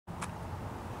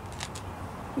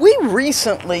We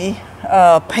recently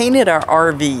painted our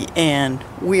RV and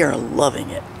we are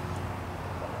loving it.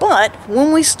 But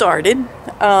when we started,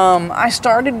 I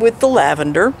started with the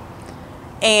lavender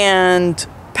and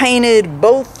painted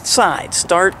both sides.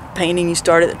 Start painting, you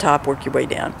start at the top, work your way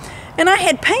down. And I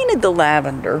had painted the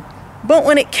lavender, but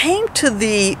when it came to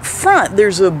the front,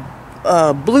 there's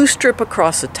a blue strip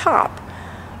across the top.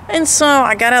 And so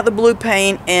I got out the blue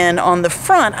paint, and on the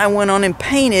front I went on and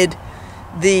painted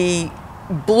the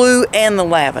blue and the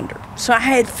lavender. So I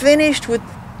had finished with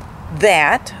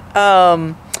that,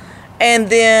 and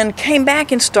then came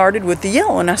back and started with the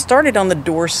yellow, and I started on the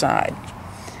door side.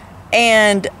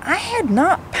 And I had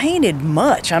not painted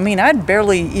much. I mean, I'd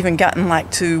barely even gotten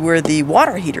like to where the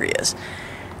water heater is.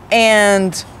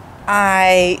 And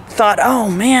I thought, oh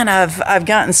man, I've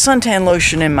gotten suntan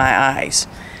lotion in my eyes.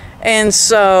 And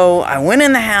so I went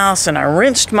in the house and I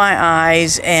rinsed my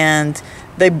eyes, and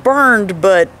they burned,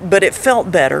 but it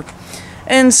felt better.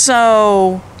 And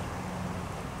so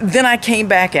then I came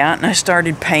back out and I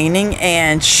started painting,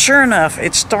 and sure enough,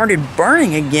 it started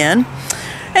burning again.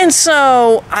 And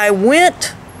so I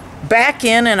went back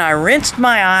in and I rinsed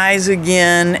my eyes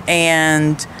again,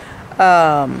 and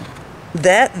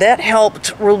that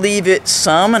helped relieve it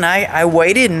some, and I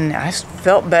waited and I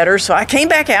felt better. So I came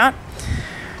back out,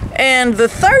 and the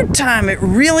third time it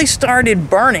really started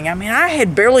burning. I mean, I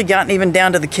had barely gotten even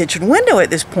down to the kitchen window at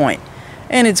this point,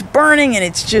 and it's burning and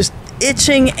it's just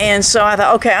itching. And so I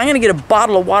thought, okay, I'm gonna get a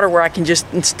bottle of water where I can just,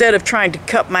 instead of trying to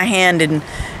cup my hand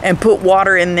and put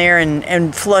water in there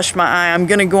and flush my eye, I'm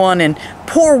gonna go on and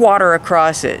pour water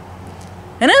across it.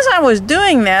 And as I was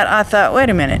doing that, I thought, wait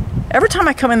a minute, every time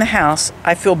I come in the house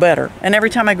I feel better, and every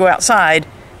time I go outside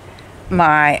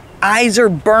my eyes are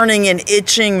burning and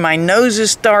itching, my nose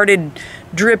has started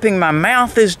dripping, my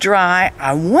mouth is dry.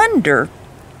 I wonder,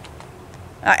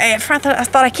 I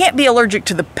thought I can't be allergic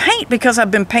to the paint because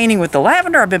I've been painting with the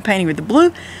lavender, I've been painting with the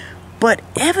blue. But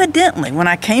evidently, when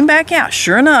I came back out,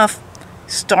 sure enough,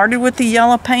 started with the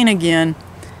yellow paint again,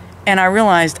 and I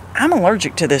realized I'm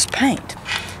allergic to this paint.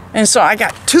 And so I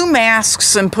got 2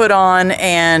 masks and put on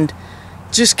and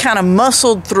just kind of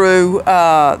muscled through.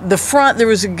 The front, there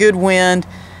was a good wind,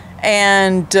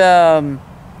 and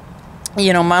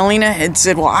you know, Mylena had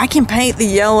said, well, I can paint the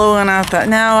yellow, and I thought,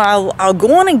 no, I'll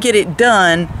go on and get it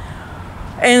done.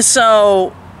 And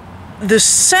so the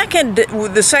second day,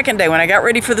 when I got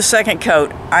ready for the second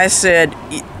coat, I said,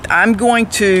 I'm going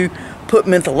to put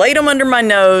mentholatum under my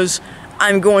nose,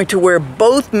 I'm going to wear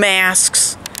both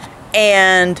masks,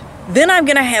 and then I'm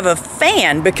going to have a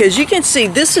fan, because you can see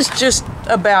this is just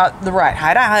about the right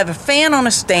height. I have a fan on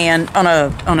a stand, on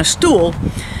a stool,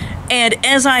 and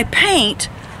as I paint,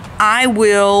 I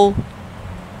will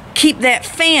keep that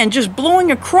fan just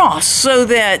blowing across so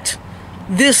that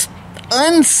this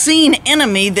unseen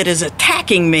enemy that is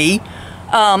attacking me,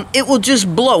 it will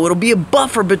just blow. It'll be a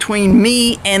buffer between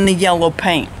me and the yellow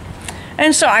paint.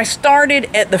 And so I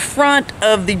started at the front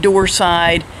of the door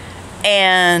side,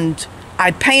 and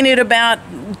I painted about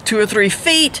 2 or 3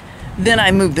 feet. Then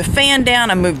I moved the fan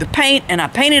down, I moved the paint, and I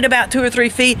painted about 2 or 3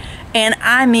 feet. And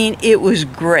I mean, it was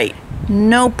great.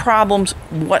 No problems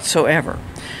whatsoever.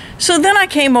 So then I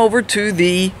came over to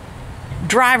the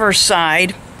driver's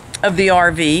side of the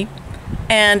RV,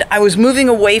 and I was moving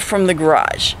away from the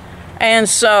garage. And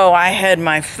so I had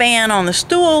my fan on the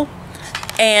stool,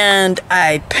 and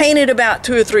I painted about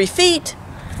 2 or 3 feet,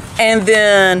 and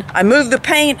then I moved the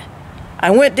paint.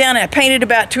 I went down and I painted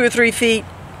about 2 or 3 feet,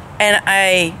 and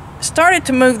I started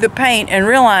to move the paint and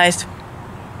realized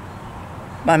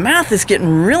my mouth is getting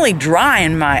really dry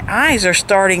and my eyes are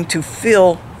starting to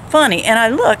feel funny. And I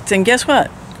looked, and guess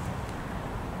what?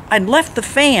 I'd left the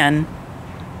fan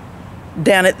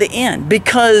down at the end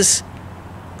because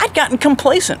I'd gotten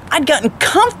complacent. I'd gotten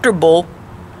comfortable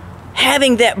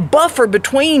having that buffer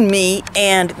between me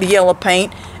and the yellow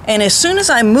paint. And as soon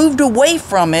as I moved away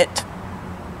from it,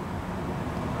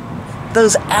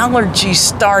 those allergies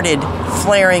started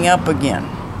flaring up again.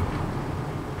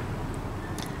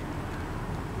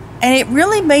 And it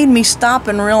really made me stop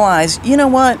and realize, you know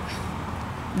what?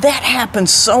 That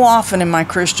happens so often in my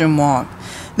Christian walk.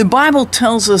 The Bible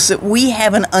tells us that we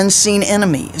have an unseen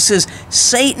enemy. It says,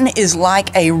 Satan is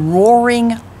like a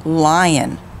roaring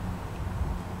lion,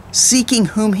 seeking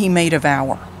whom he may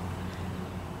devour.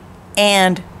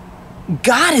 And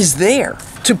God is there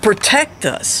to protect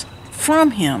us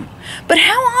from him. But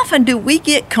how often do we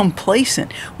get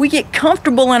complacent? We get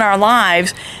comfortable in our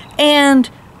lives, and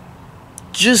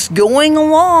just going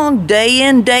along day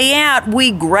in, day out,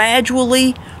 we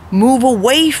gradually move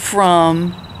away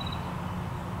from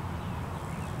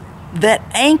that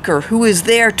anchor who is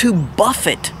there to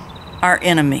buffet our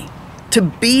enemy, to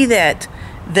be that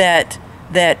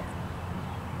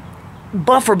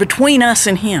buffer between us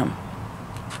and him.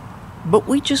 But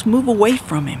we just move away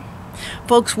from him.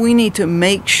 Folks, we need to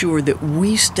make sure that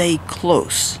we stay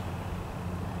close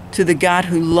to the God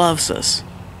who loves us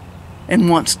and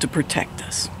wants to protect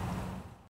us.